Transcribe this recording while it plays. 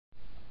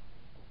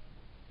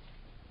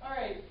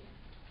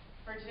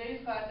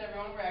today's class,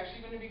 everyone, we're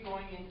actually going to be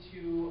going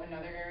into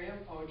another area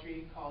of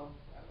poetry called,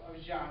 of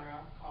genre,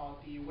 called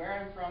the Where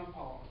I'm From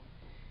poem.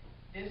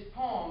 This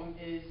poem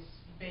is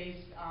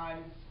based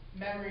on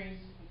memories,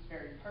 it's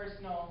very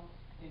personal,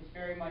 and it's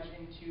very much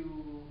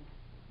into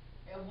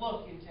a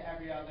look into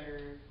every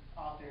other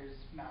author's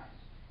mind.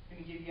 I'm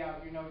going to give you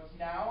out your notes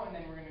now, and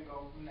then we're going to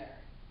go from there.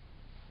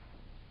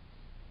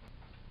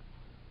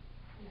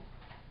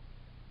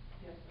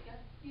 Yes.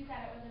 You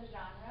said it was a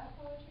genre of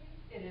poetry?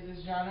 It is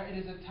a genre. It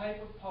is a type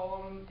of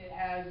poem. It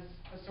has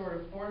a sort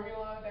of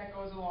formula that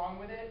goes along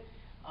with it,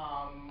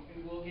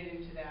 and we'll get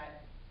into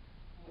that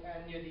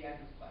near the end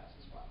of class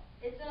as well.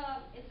 It's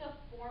a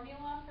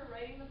formula for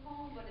writing the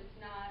poem, but it's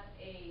not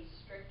a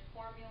strict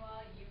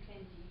formula. You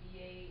can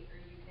deviate, or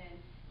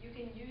you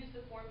can use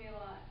the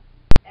formula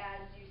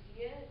as you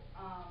see it,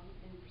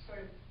 and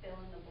sort of fill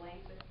in the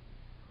blanks with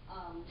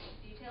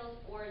details,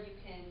 or you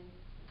can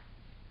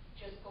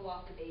just go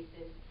off the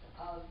basis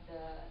of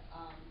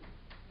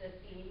the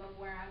theme of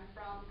where I'm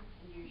from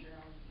and use your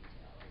own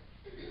details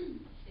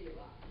to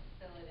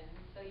fill it in.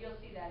 So you'll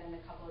see that in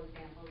a couple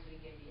examples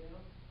we give you.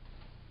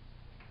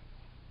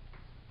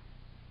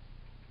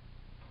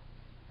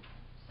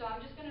 So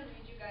I'm just going to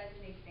read you guys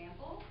an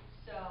example.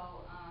 So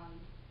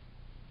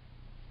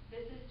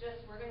this is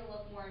just, we're going to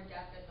look more in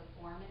depth at the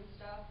form and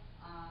stuff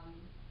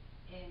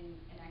in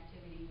an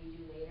activity we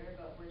do later,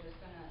 but we're just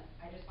going to,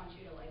 I just want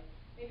you to like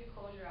maybe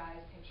close your eyes,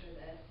 picture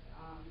this,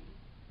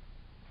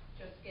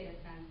 just get a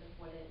sense of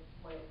what it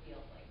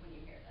feels like when you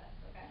hear this,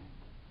 okay?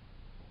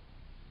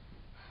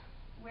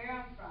 Where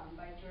I'm From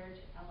by George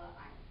Ella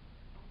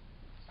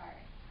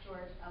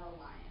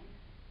Lyon.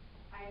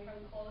 I am from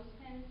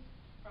clothespins,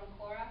 from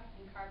Clorox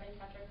and carbon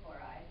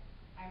tetrachloride.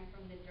 I am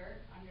from the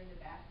dirt under the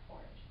back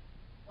porch.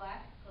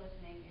 Black,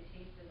 glistening, it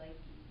tasted like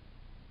bees.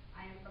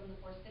 I am from the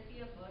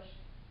forsythia bush,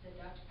 the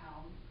Dutch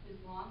elm, whose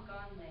long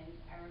gone limbs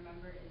I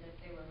remember as if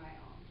they were my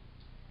own.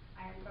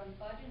 I am from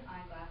fudge and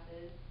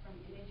eyeglasses, from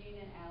Imogene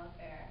and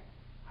Alifair.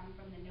 I'm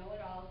from the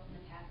know-it-alls and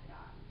the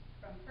pass-it-ons,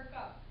 from perk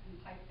up and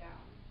pipe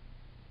down.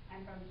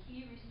 I'm from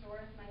He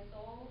restoreth my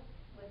soul,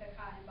 with a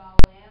cotton ball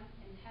lamb,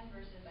 and 10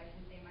 verses I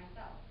can say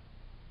myself.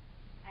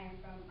 I am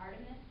from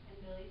Artemis and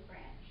Billy's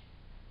branch,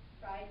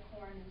 fried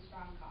corn and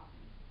strong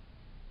coffee.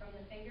 From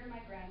the finger my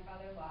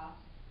grandfather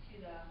lost, to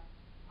the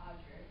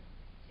Audre,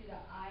 to the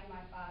eye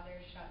my father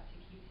shut to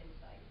keep his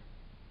sight.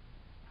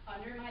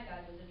 Under my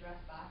bed was a dress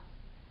box,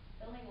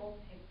 filling old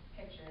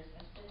pictures,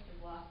 a sift of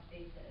lost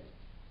faces,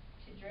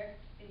 to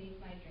drift beneath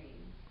my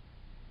dreams.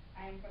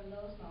 I am from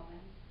those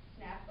moments,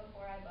 snap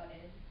before I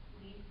budded,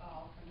 leaf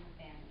fall from the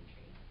family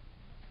tree.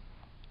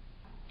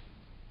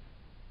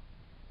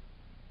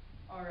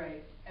 All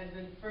right. As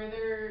in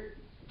further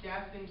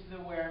depth into the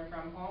Where I'm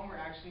From poem, we're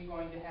actually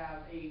going to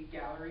have a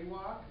gallery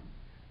walk,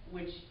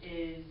 which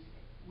is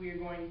we're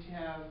going to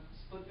have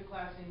split the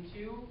class in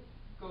two,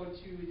 go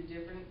to the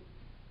different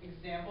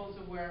examples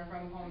of Where I'm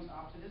From poems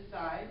off to the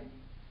side.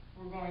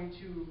 We're going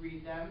to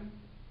read them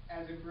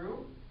as a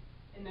group,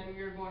 and then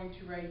we're going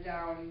to write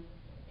down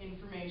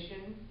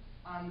information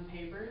on the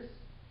papers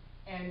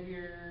and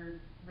your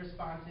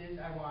responses.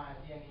 I want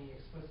any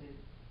explicit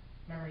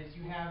memories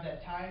you have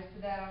that ties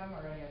to them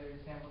or any other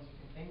examples you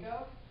can think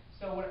of.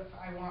 So what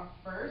I want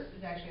first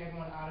is actually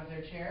everyone out of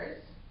their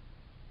chairs.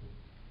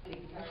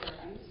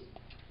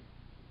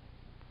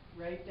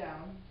 Write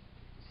down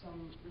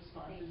some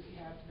responses you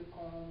have to the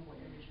poem, what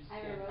images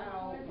stand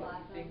out, what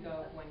you think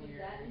of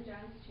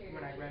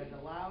when I read it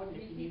aloud, and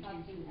if you need to,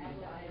 you can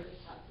read it.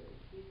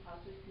 These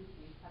houses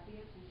contain happy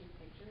attention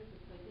pictures of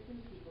places and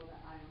people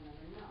that I will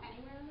never know.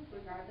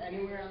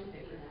 Anywhere on the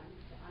paper.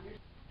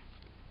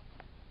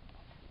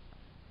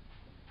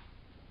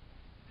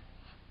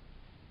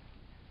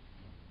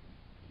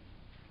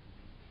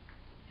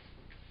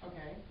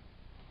 Okay.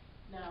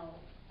 Now,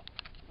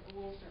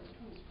 we'll start with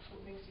who's.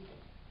 What makes you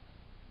think?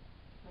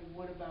 Like,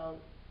 what about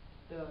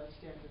the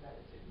stanza that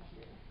it's in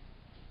here?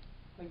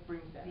 Like,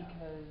 brings that out?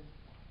 Because,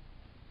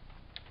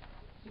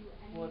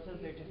 well, it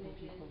says they're different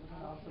people,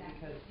 and also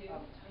because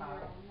up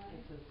top,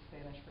 it says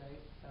Spanish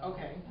rice, so.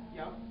 Okay,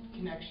 yep.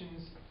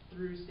 Connections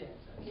through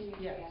stanzas. Can you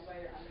Yes. expand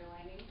by your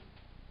underlining?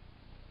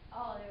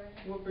 Oh, they were.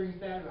 What brings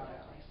that about,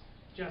 Alex?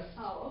 Just.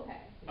 Oh, okay.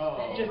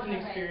 Just an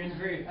experience. It's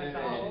a very That's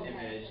vivid all.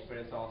 image, but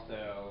it's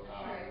also,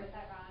 Sorry, was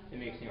that wrong? it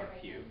makes me want to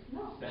puke.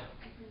 No. So,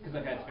 because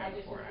I've had I spam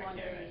just before, was and I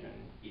can't wondering.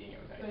 imagine eating it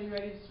with So you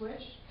ready to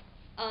switch?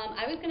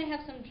 I was gonna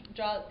have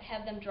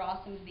them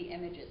draw some of the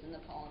images in the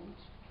poem.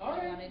 All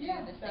right, Do you yeah,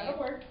 wanna do the that'll same?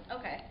 work.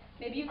 Okay.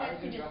 Maybe you I guys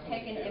was can gonna just draw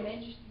pick something an too.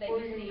 image that Or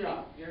you you can see,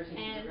 draw. You ever seen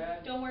and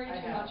Superbad? don't worry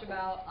I too have. much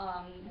about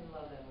I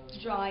love that movie.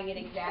 drawing it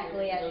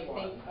exactly There's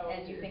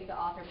as you one. think the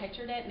author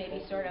pictured it. Maybe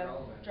sort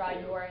of draw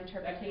your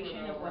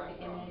interpretation of what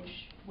the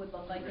image would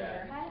look like in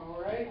your head. All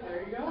right,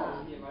 there you go.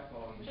 Yeah, my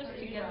phone. Just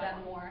to give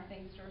them more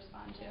things to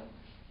respond to.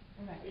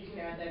 You can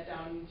add that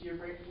down into your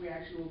brain. We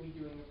actually will be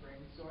doing a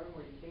brainstorm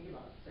where you think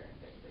about certain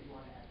things that you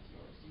want to add to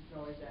yours. You can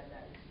always add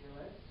that into your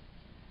list.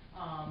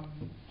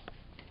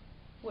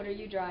 What are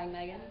you drawing,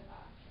 Megan?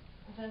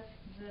 That's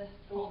the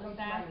What comes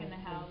to cul-de-sac mind and the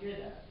when you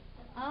hear houses.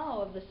 that?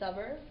 Oh, of the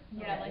suburb?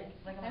 Yeah, Okay.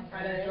 like That's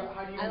How do you good. draw,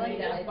 how do you I like make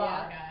that a idea.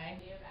 box?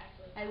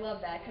 I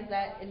love that, cause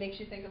it makes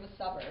you think of a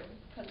suburb,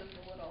 cause of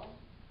the little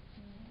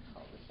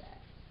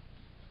cul-de-sacs.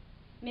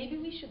 Maybe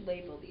we should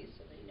label these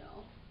so they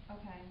know.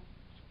 Okay.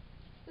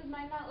 Does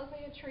mine not look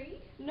like a tree?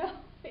 No,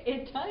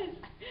 it does,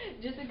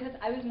 just because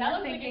I was That more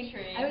looks like a thinking,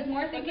 tree. I was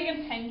more Looks like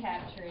thinking. a pen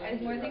cap tree. I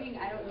was more thinking,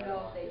 I don't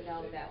know if they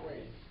know that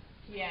was.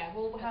 Yeah,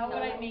 well, how would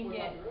I make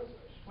it,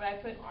 would I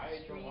put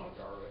street,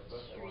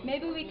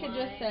 Maybe we could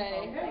just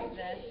say, like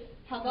this?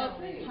 how about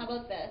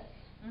this?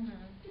 Mhm.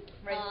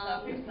 Right,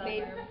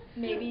 suburb.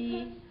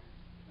 Maybe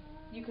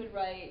you could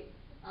write,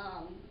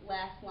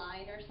 last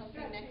line or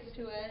something next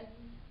to it,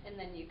 and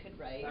then you could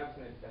write.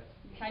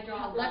 Can I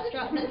draw a Let's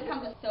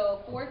line?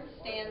 so fourth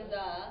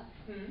stanza,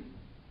 Hmm?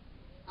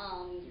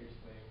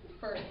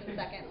 first and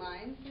second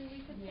lines, maybe we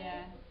could say.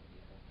 Yeah.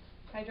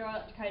 Can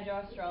I draw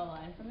a straw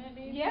line from it,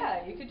 maybe?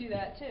 Yeah, you could do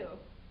that too.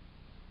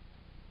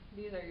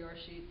 These are your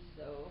sheets,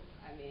 so,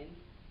 I mean,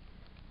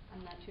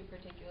 I'm not too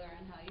particular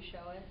on how you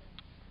show it.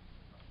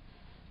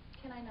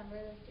 Can I number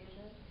the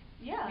stages?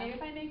 Yeah. Maybe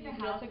if I make the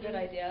That's a good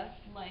houses, idea.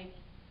 like,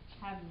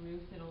 have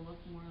roofs, it'll look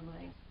more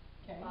like.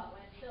 Okay, But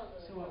when it's filled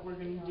with so what we're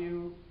coffee, gonna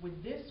do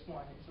with this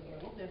one is a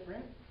little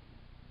different.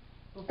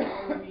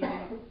 Before we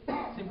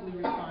simply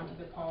respond to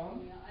the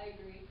poem, Yeah, I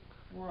agree.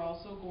 we're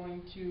also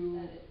going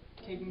to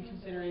take into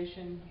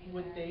consideration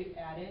what they've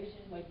added,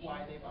 like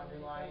why they've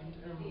underlined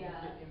or moved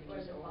the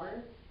images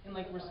over, and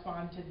like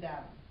respond to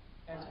them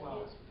as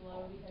well as with the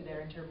poem. Do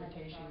their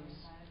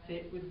interpretations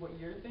fit with what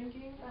you're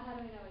thinking? But how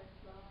do we know it's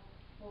slow?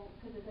 Well,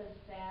 cause it says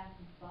fast,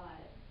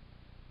 but.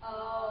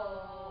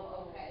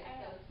 Oh, okay,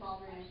 I so have small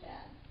a green is question.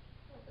 bad.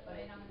 What's it But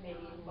right it's on the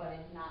maybe, top? but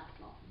it's not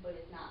small, but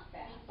it's not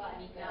fast. But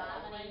Good.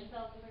 not when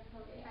filled with a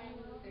coconut.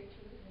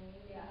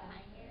 Yeah.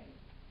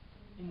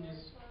 And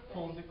just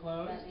pulls it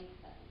closed? That makes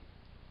sense.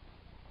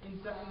 And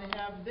so, and they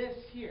have this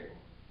here.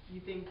 You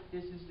think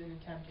this is an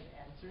attempt at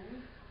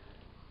answering?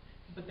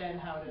 But then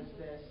how does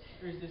this,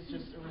 or is this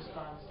just a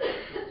response to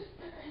it?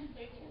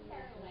 They're too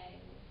far away.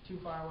 Too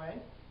far away?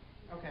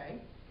 Okay.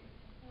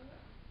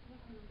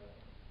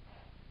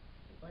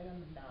 The bite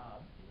on the knob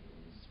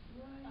is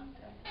right up.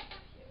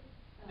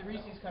 The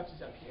Reese's Cups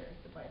is up here,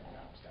 the bite on the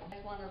knob's down. I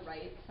just wanna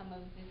write some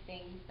of the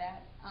things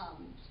that,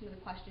 some of the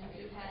questions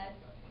you had,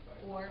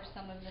 or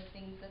some of the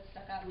things that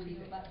stuck out to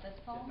you about this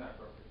poem. Okay.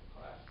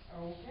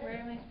 Where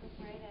am I supposed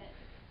to write it?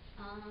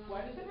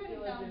 Why does it put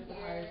feel as down if the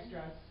higher here,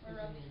 stress or is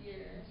up in your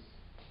here. genes?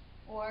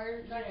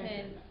 Or you Try can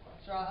answering that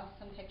question. draw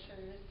some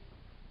pictures,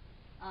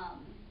 I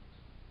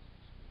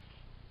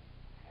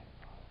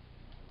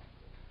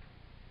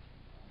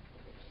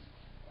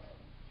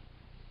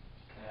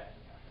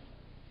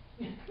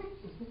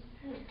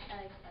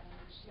like that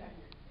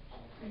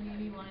one.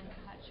 Maybe one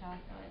hot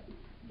chocolate.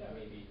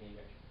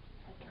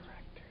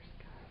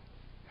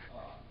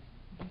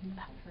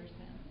 That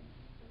person.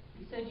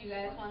 So do you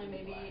guys wanna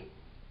maybe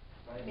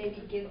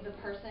give the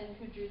person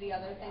who drew the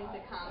other things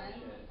a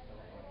comment?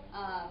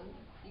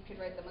 You could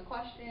write them a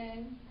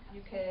question,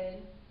 you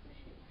could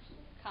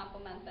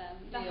compliment them.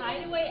 The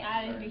hideaway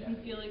attic makes me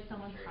feel like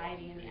someone's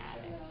hiding in the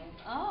attic.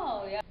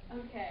 Oh, yeah.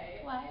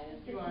 Okay. Why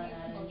is Do you wanna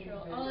add any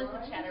cultural- visual oh, it's a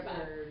drawings chatterbox.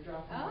 or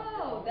draw something Oh,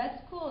 yourself? that's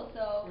cool,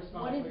 so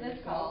Respond what is for this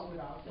yourself called?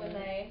 without When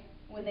saying-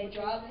 they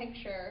draw a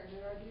picture Any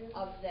other ideas?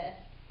 of this,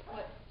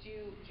 what, do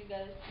you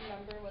guys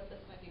remember what this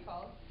might be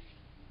called?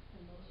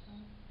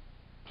 Symbolism.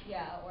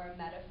 Yeah, or a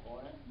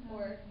metaphor,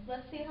 or,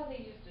 let's see how they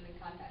used it in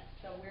context,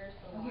 so where's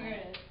the Oh, line? here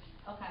it is.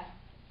 Okay.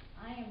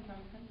 I am from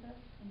Princess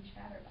and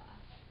Chatterbox.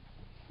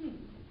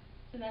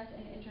 So that's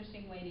an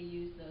interesting way to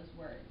use those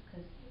words,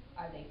 'cause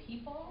are they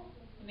people?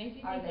 It makes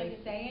me Are think they like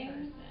it's saying a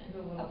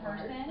The person. little a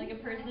person? heart? Like a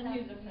person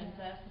who's a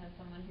princess and then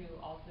someone who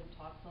also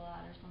talks a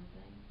lot or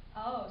something.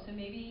 Oh, so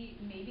maybe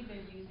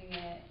they're using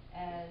it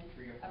as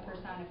a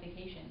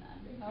personification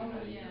then. Oh,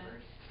 yeah.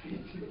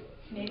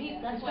 Maybe,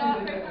 let's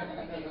draw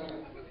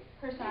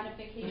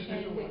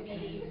personification would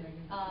be,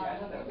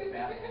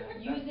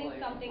 using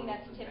something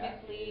that's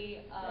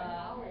typically,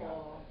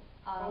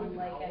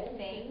 like a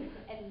thing,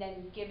 and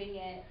then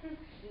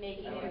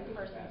making it a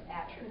person's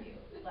attribute.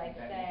 Like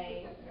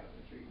say,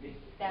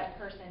 that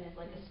person is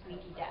like a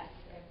squeaky desk.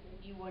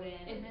 You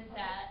wouldn't. Isn't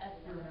that a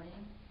simile?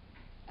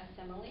 A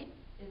simile?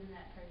 Isn't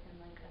that person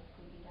like a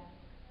squeaky desk?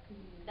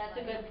 That's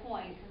a good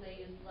point, 'cause they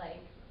use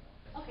like,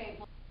 okay,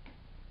 well,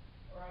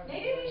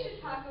 maybe we should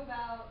talk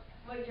about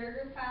what your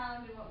group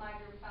found and what my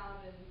group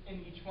found and.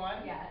 In each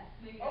one? Yes,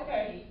 maybe that would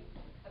Okay. be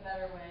a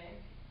better way.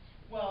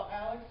 Well,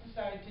 Alex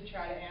decided to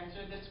try to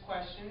answer this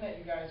question that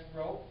you guys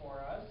wrote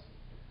for us.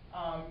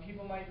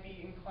 People might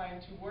be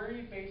inclined to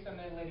worry based on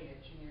their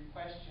lineage, and your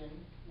question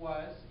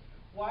was,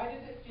 why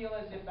does it feel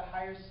as if the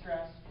higher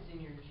stress is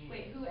in your genes?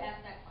 Wait, who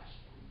asked that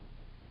question?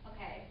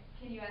 Okay,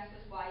 can you ask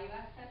us why you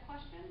asked that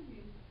question?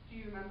 Do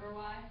you remember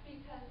why?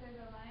 Because there's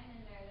a line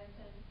in there that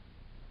says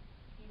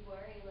you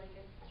worry like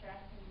it's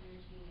stress in your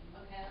genes.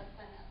 Okay, let's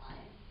find that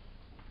line.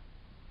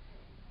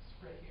 It's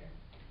right here.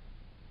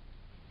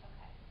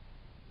 Okay.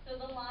 So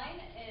the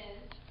line is,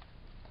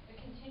 the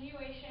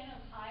continuation of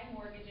high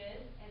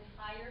mortgages and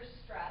higher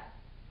stress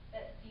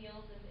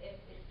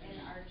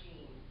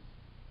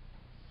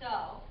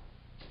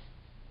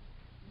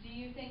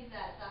think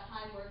that the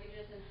high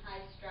mortgages and high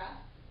stress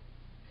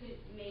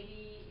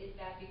is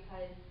that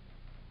because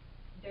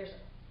there's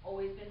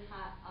always been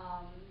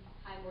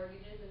high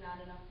mortgages and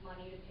not enough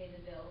money to pay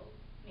the bills?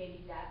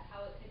 Maybe that's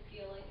how it could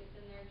feel like it's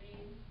in their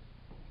genes.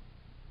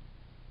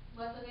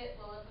 Let's look at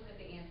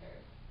the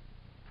answers.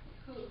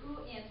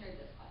 Who answered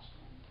this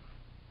question?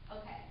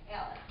 Okay,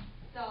 Alex.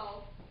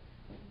 So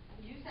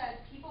you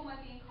said people might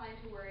be inclined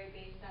to worry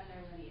based on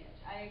their lineage.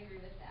 I agree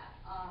with that.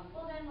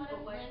 Well, then what but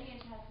does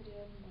lineage have to do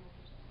with mortgages?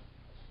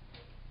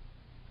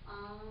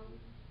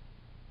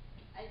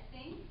 I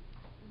think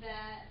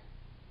that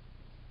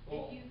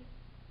Well, if you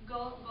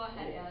go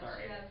ahead, Alex.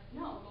 sorry.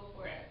 Go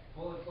for Okay. it.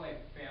 Well, it's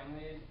like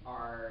families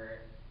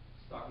are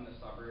stuck in the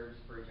suburbs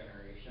for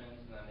generations,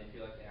 and then they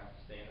feel like they have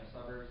to stay in the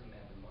suburbs, and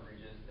they have the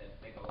mortgages that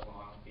go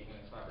along with being in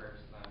the suburbs.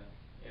 And then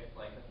if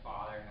like the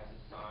father has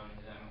a son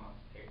who then wants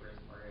to pay for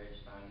his mortgage,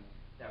 then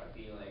that would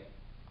be like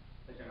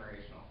the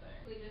generational thing.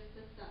 Just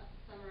to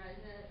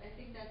summarize it, I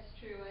think that's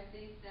true. I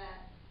think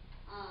that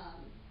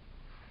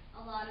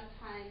a lot of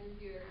times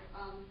your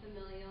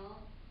familial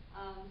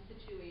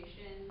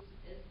situations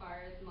as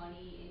far as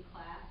money and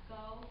class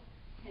go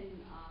can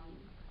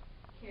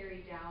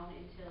carry down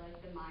into like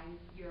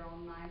your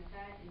own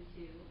mindset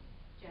into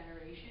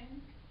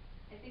generations.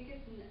 I think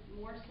it's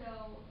more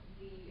so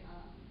the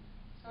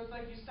So it's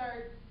like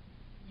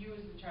you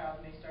as the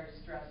child may start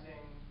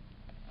stressing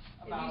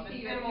If about you the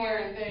see your similar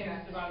parents things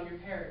stressing. about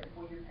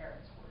what your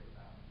parents worry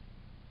about,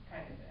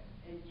 kind of thing.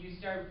 And you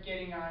start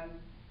getting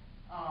on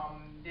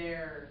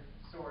their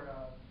sort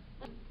of.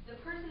 The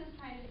person is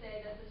trying to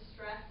say that the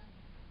stress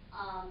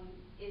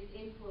is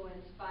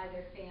influenced by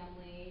their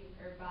family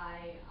or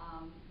by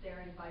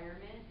their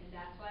environment, and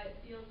that's why it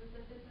feels as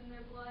if it's in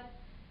their blood.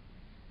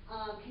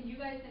 Can you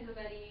guys think of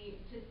any,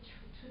 to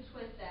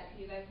twist that,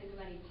 can you guys think of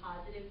any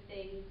positive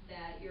things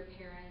that your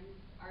parents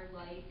are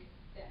like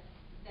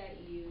that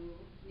you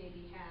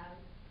maybe have?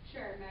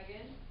 Sure,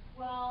 Megan?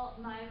 Well,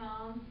 my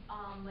mom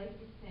likes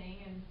to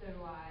sing, and so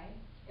do I.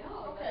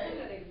 Oh, Okay. that's a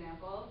good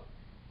example.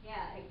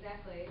 Yeah,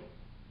 exactly.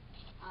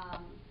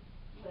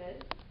 Liz?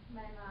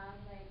 My mom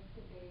likes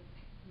to bake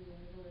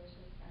really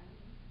delicious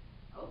brownies.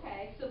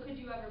 Okay, so could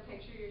you ever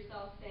picture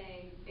yourself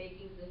saying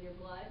baking's in your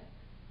blood?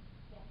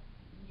 Yes.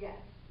 Yes.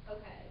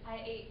 Okay. I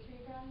ate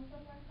 3 brownies so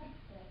far.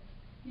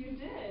 You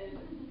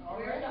did. All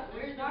Where's right.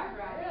 where's our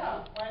brownies?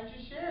 Yeah, why don't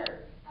you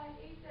share? I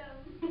ate them.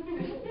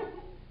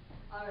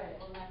 All right.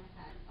 Well, next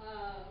time.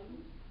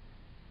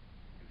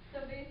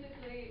 So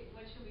basically,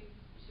 what should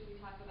we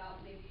talk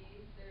about? Maybe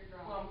their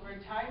drawing. Well, for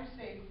time's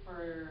sake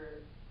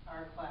for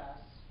our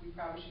class, we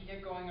probably should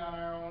get going on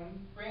our own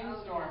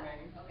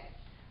brainstorming. Oh, yeah. Okay.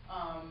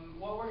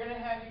 What we're going to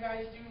have you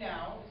guys do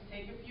now is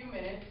take a few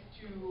minutes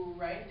to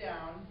write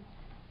down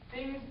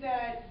things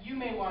that you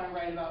may want to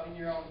write about in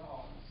your own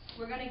poems.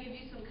 We're going to give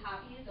you some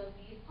copies of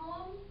these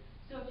poems.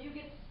 So if you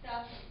get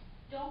stuck,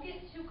 don't get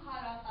too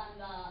caught up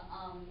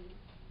on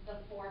the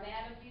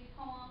format of these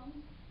poems,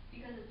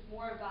 because it's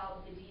more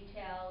about the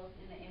details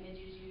and the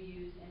images you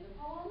use in the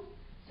poem.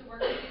 So we're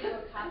going to give you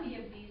a copy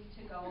of these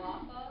to go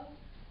off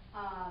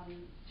of,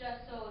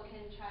 just so it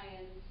can try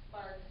and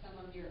spark some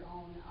of your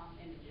own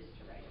images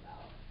to write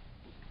about.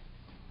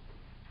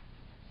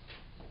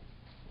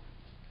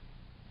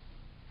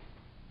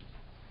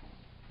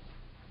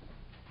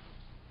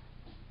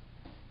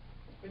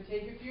 But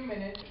take a few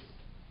minutes,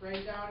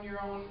 write down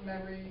your own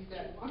memories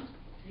that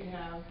you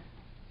have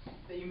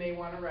that you may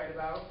want to write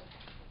about.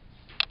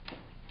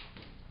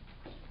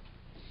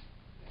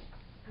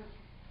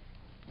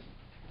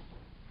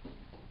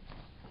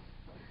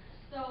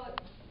 So,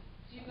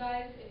 do you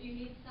guys, if you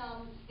need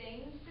some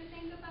things to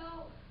think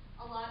about,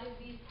 a lot of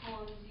these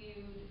poems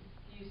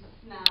use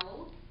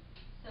smells.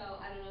 So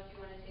I don't know if you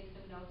want to take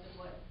some notes of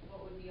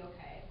what would be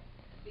okay.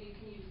 But you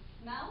can use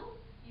smells,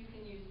 you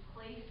can use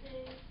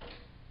places,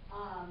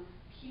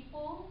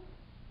 people,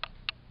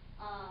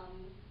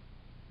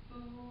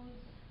 foods,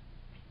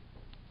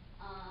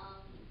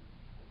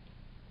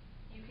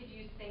 you could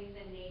use things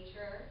in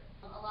nature.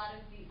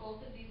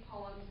 Both of these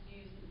poems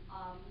use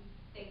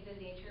things in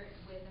nature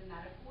with a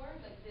metaphor.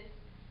 Like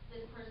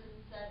this person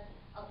said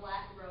a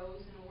black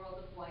rose in a world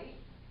of white,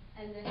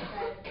 and this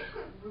said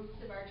roots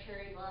of our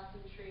cherry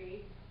blossom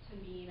tree to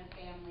mean a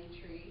family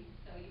tree.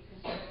 So you can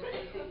sort of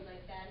do things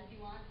like that if you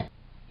want.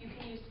 You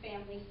can use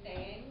family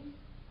sayings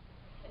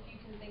if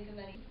you can think of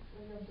any.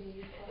 Like a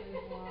baby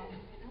flowers wall.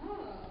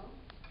 Oh.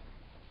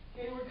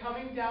 Okay, we're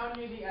coming down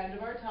near the end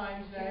of our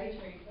time today. Can we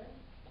trade this?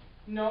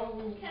 No.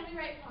 Can we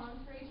write poems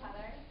for each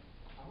other?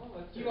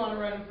 Do you want to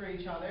write them for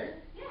each other?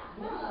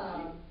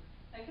 Yeah.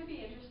 That could be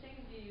interesting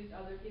if you use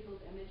other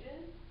people's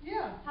images.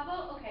 Yeah. How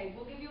about, okay,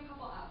 we'll give you a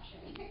couple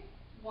options.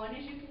 One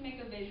is you can make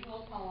a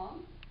visual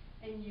poem,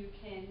 and you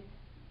can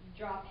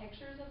draw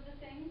pictures of the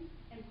things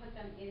and put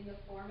them in the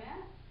format.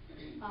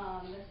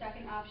 The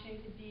second option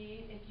could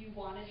be if you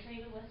want to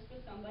trade a list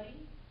with somebody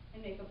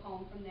and make a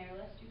poem from their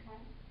list, you can.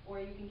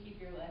 Or you can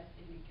keep your list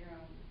and make your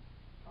own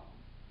poem.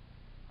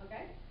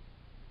 Okay?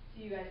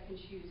 So you guys can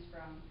choose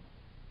from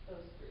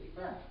those three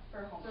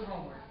for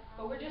homework.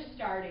 But we're just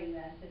starting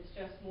this, it's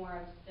just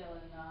more of still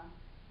in the,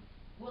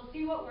 we'll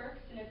see what works,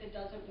 and if it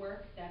doesn't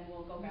work, then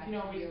we'll go back to We the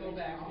can always original. go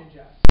back and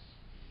adjust.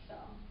 So,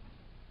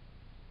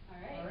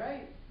 alright.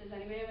 Alright. Does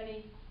anybody have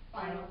any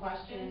Final final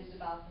questions questions?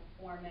 about the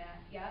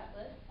format? Yeah,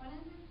 Liz? When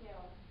is it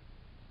due?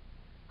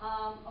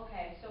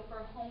 Okay, so for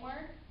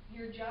homework,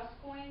 you're just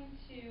going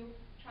to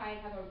try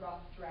and have a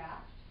rough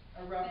draft.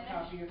 A rough finished.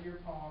 copy of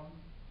your poem.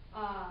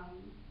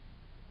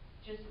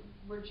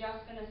 We're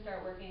just gonna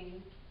start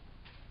working,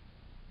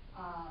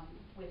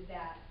 with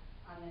that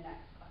on the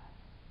next class.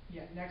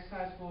 Yeah, next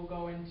class we'll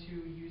go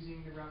into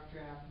using the rough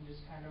draft and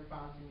just kind of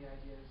bouncing the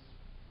ideas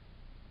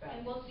back,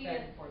 And we'll see back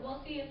if, and forth.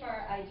 we'll see if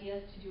our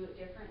ideas to do it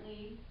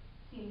differently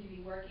seem to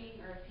be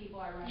working, or if people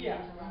are running Yeah,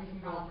 into and we lots can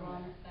of go from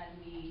problems, there.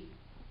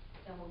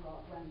 then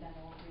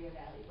we'll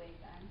reevaluate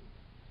then.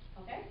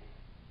 Okay?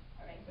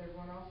 Alright. Is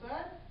everyone all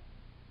set?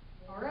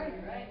 Alright.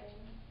 Alright.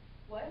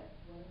 What?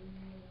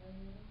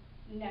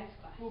 Next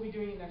class. We'll be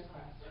doing it next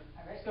class.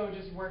 Alright. So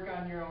just work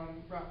on your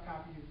own rough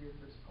copy of your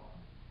first poem.